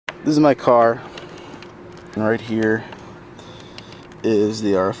This is my car, and right here is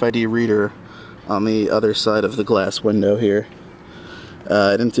the RFID reader on the other side of the glass window here.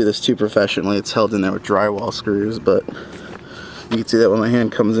 I didn't do this too professionally. It's held in there with drywall screws, but you can see that when my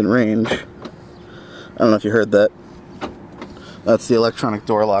hand comes in range. I don't know if you heard that. That's the electronic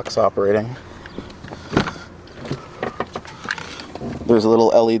door locks operating. There's a little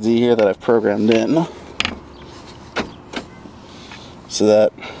LED here that I've programmed in so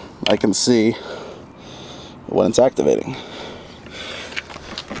that I can see when it's activating.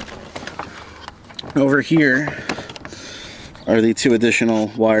 Over here are the two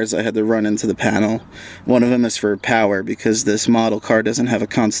additional wires I had to run into the panel. One of them is for power because this model car doesn't have a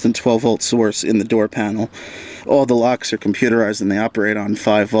constant 12-volt source in the door panel. All the locks are computerized and they operate on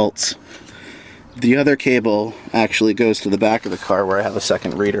 5 volts. The other cable actually goes to the back of the car where I have a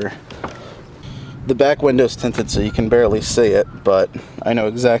second reader. The back window's tinted so you can barely see it, but I know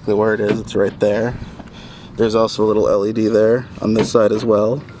exactly where it is. It's right there. There's also a little LED there on this side as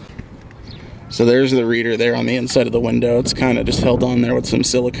well. So there's the reader there on the inside of the window. It's kind of just held on there with some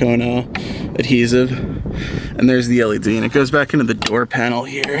silicone adhesive. And there's the LED, and it goes back into the door panel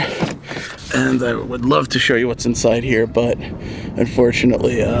here. And I would love to show you what's inside here, but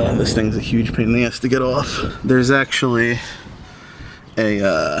unfortunately this thing's a huge pain in the ass to get off. There's actually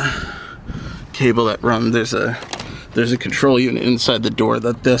a cable that runs. There's a control unit inside the door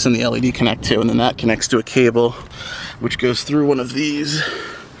that this and the LED connect to, and then that connects to a cable which goes through one of these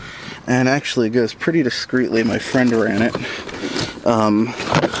and actually goes pretty discreetly. My friend ran it.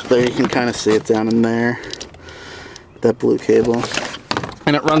 There you can kind of see it down in there, that blue cable,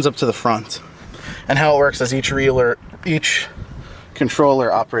 and it runs up to the front. And how it works is each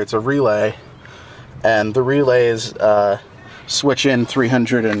controller operates a relay, and the relays switch in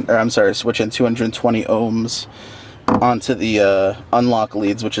 220 ohms onto the unlock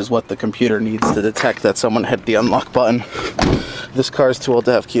leads, which is what the computer needs to detect that someone hit the unlock button. This car is too old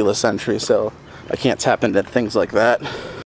to have keyless entry, so I can't tap into things like that.